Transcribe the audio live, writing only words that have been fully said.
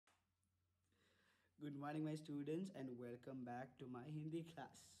Good morning, my students, and welcome back to my Hindi class.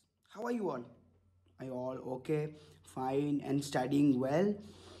 How are you all? Are you all okay, fine, and studying well?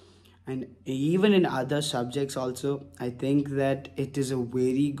 And even in other subjects, also, I think that it is a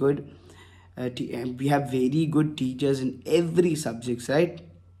very good. We have very good teachers in every subjects, right?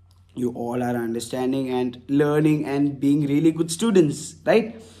 You all are understanding and learning and being really good students,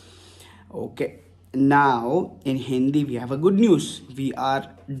 right? Okay. Now in Hindi we have a good news. We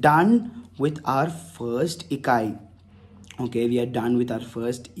are done with our first ikai. Okay, we are done with our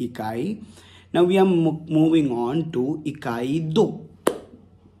first ikai. Now we are moving on to ikai 2.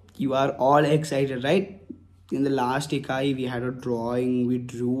 You are all excited, right? In the last ikai we had a drawing. We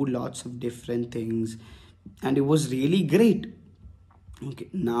drew lots of different things and it was really great. Okay,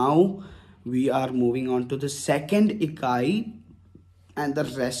 now we are moving on to the second ikai and the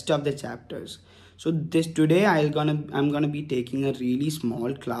rest of the chapters. So this today I'm gonna be taking a really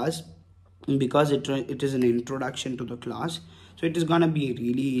small class because it is an introduction to the class. So it is gonna be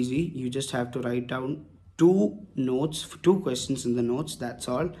really easy. You just have to write down two questions in the notes. That's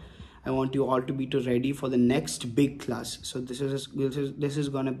all. I want you all to be ready for the next big class. So this is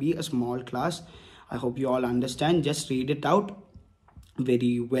gonna be a small class. I hope you all understand. Just read it out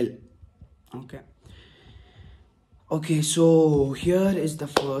very well. Okay, so here is the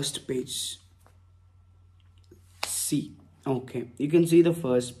first page. See, okay, you can see the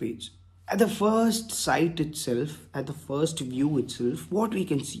first page. At the first sight itself, at the first view itself, what we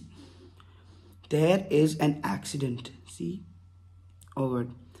can see, there is an accident. See, oh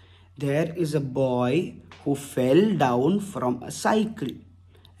god, there is a boy who fell down from a cycle,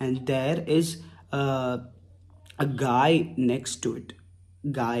 and there is a guy next to it.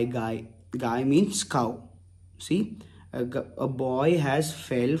 Guy means cow. See, a boy has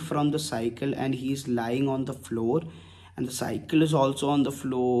fell from the cycle and he's lying on the floor, and the cycle is also on the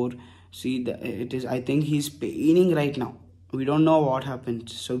floor. See, it is. I think he's paining right now. We don't know what happened.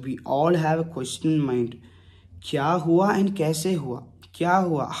 So we all have a question in mind. क्या हुआ and कैसे हुआ? क्या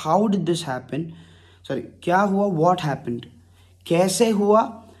हुआ? How did this happen? Sorry, क्या हुआ? What happened? कैसे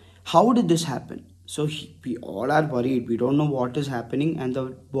हुआ? How did this happen? So we all are worried. We don't know what is happening, and the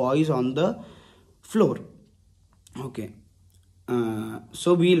boy is on the floor. Okay.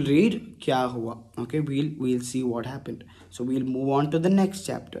 So we'll read kya hua. Okay, we'll see what happened. So we'll move on to the next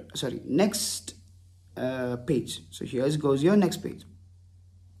chapter. Sorry, next page. So here goes your next page.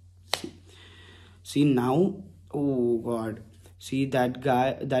 See now. Oh God. See that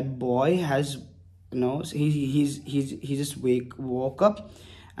guy. That boy has he just woke up,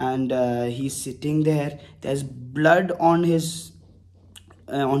 and he's sitting there. There's blood on his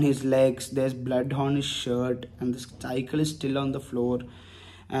legs, there's blood on his shirt, and the cycle is still on the floor,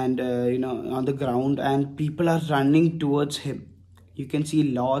 and on the ground, and people are running towards him. You can see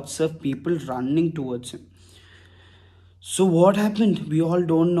lots of people running towards him. So what happened, we all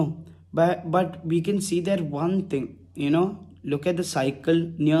don't know, but we can see that one thing. Look at the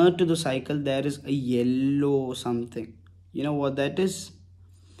cycle. Near to the cycle there is a yellow something. You know what that is?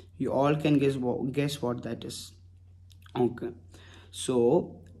 You all can guess what that is. Okay.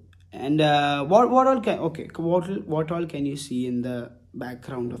 So, and what all can you see in the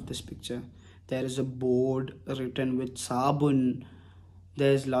background of this picture? There is a board written with sabun.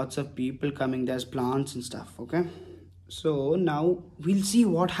 There's lots of people coming. There's plants and stuff. Okay, so now we'll see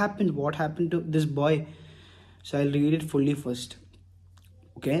what happened to this boy. So I'll read it fully first.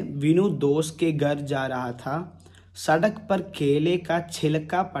 Okay, विनु दोस्त के घर जा रहा था, सड़क पर केले का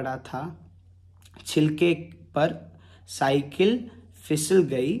छिलका पड़ा था, छिलके पर साइकिल फिसल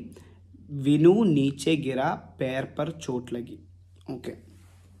गई, विनु नीचे गिरा, पैर पर चोट लगी. ओके,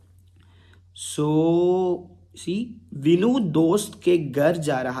 सो सी, विनु दोस्त के घर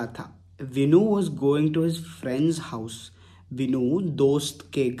जा रहा था. विनु was going to his friends house. विनु दोस्त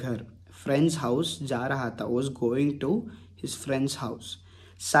के घर, फ्रेंड्स हाउस जा रहा था, was going to his friends house.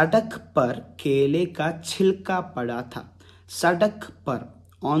 सड़क पर केले का छिलका पड़ा था. सड़क पर,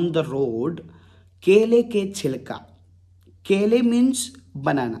 ऑन द रोड, केले के छिलका. Kele means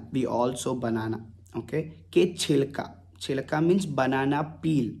banana. We also banana. Okay. Ke chilka. Chilka means banana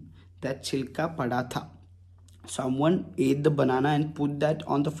peel. That chilka pada tha. Someone ate the banana and put that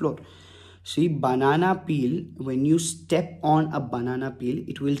on the floor. See, banana peel, when you step on a banana peel,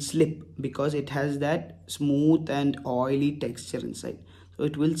 it will slip because it has that smooth and oily texture inside. So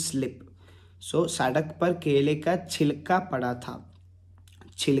it will slip. So sadak par kele ka chilka pada tha.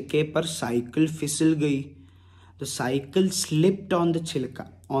 Chilke par cycle फिसल गई. The cycle slipped on the chilka,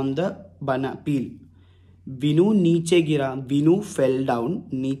 on the banana peel. Vinu नीचे गिरा. Vinu fell down.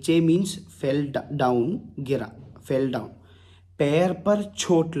 नीचे means fell down. गिरा, fell down. पैर पर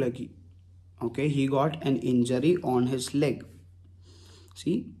चोट लगी. Okay, he got an injury on his leg.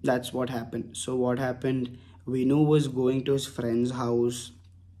 See, that's what happened. So what happened, Vinu was going to his friend's house.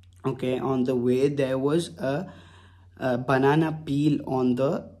 Okay, on the way there was a banana peel on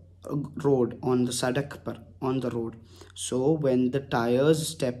the road, on the sadak par, on the road. So when the tires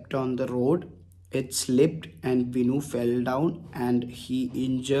stepped on the road, it slipped and Vinu fell down and he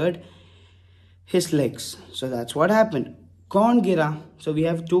injured his legs. So that's what happened. Kaun gira? So we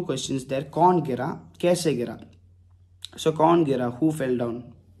have two questions there. Kaun gira? Kaise gira? So kaun gira? Who fell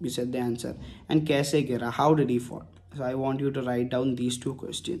down? We said the answer. And kaise gira? How did he fall? So I want you to write down these two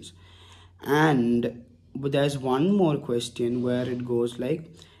questions. And there's one more question where it goes like,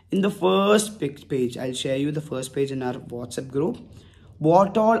 in the first page, I'll share you the first page in our WhatsApp group.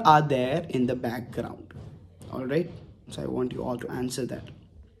 What all are there in the background? All right. So I want you all to answer that.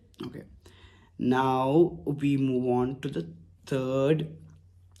 Okay. Now we move on to the third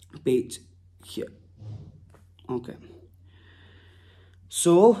page here. Okay.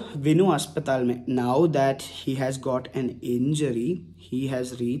 So Vinu Aspatal mein, now that he has got an injury, he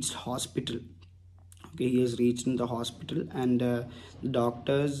has reached hospital. Okay, he has reached in the hospital and the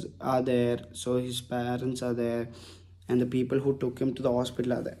doctors are there. So his parents are there and the people who took him to the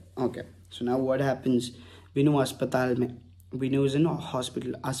hospital are there. Okay, so now what happens? Vinu Aspatal mein. Vinu is in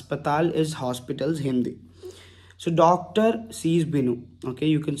hospital. Aspatal is hospitals Hindi. So doctor sees Vinu. Okay,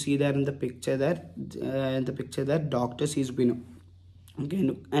 you can see there in the picture there. Doctor sees Vinu. Okay,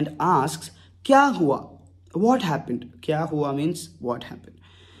 and asks, "Kya hua?" What happened? Kya hua means what happened.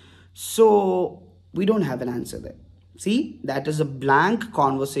 So we don't have an answer there. See, that is a blank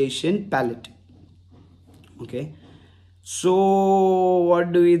conversation palette. Okay. So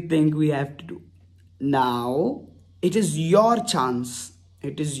what do we think we have to do? Now it is your chance.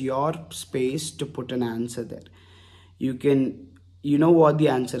 It is your space to put an answer there. You know what the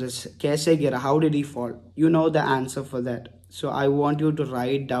answer is. Kaise gira? How did he fall? You know the answer for that. So I want you to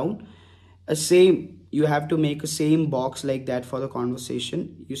write down you have to make a same box like that for the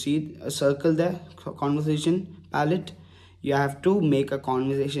conversation. You see a circle there, conversation palette. You have to make a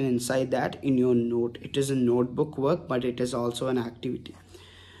conversation inside that in your note. It is a notebook work, but it is also an activity.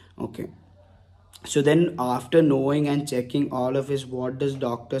 Okay. So then after knowing and checking all of his, what does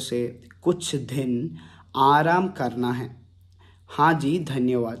doctor say? कुछ दिन आराम करना है. हाँ जी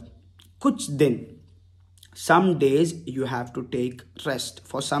धन्यवाद. कुछ दिन. Some days you have to take rest.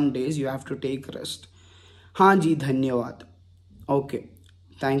 For some days you have to take rest. हाँ जी धन्यवाद. Okay.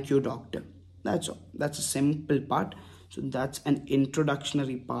 Thank you doctor. That's all. That's a simple part. So that's an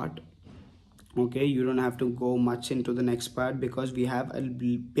introductory part. Okay, you don't have to go much into the next part because we have a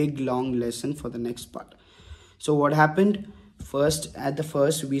big long lesson for the next part. So what happened? At the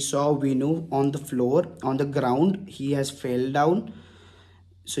first we saw Vinu on the floor, on the ground. He has fell down.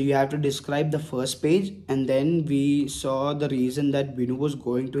 So you have to describe the first page, and then we saw the reason that Vinu was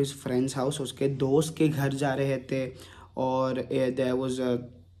going to his friend's house. उसके दोस्त के घर जा रहे थे और there was a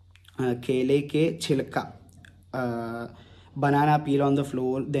केले के छिलका banana peel on the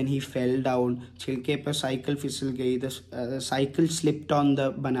floor. Then he fell down. छिलके पर साइकिल फिसल गई. The cycle slipped on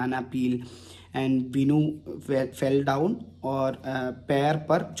the banana peel and Vinu fell down और पैर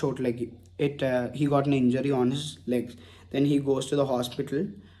पर चोट लगी. He got an injury on his legs. Then he goes to the hospital.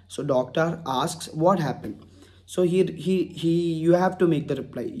 So doctor asks what happened. So you have to make the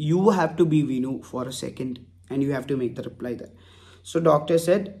reply. You have to be Vinu for a second and you have to make the reply there. So doctor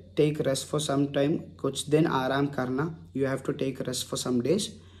said take rest for some time. Kuch din aaram karna. You have to take rest for some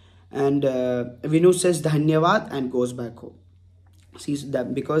days. And Vinu says dhanyavad and goes back home. See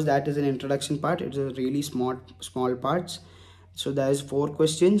that, because that is an introduction part. It is a really small parts. So there is 4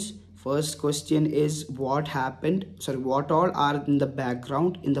 questions. First question is what happened. Sorry, what all are in the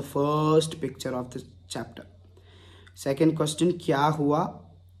background in the first picture of the chapter. Second question, kya hua?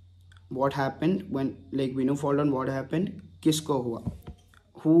 What happened when like Vinu fall down? What happened? Kisko hua?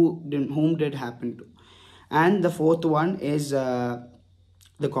 Whom did happen to? And the fourth one is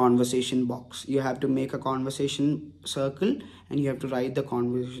the conversation box. You have to make a conversation circle and you have to write the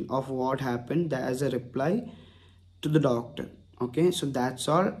conversation of what happened as a reply to the doctor. Okay, so that's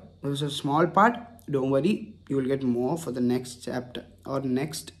all. It was a small part. Don't worry, you will get more for the next chapter or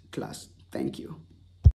next class. Thank you.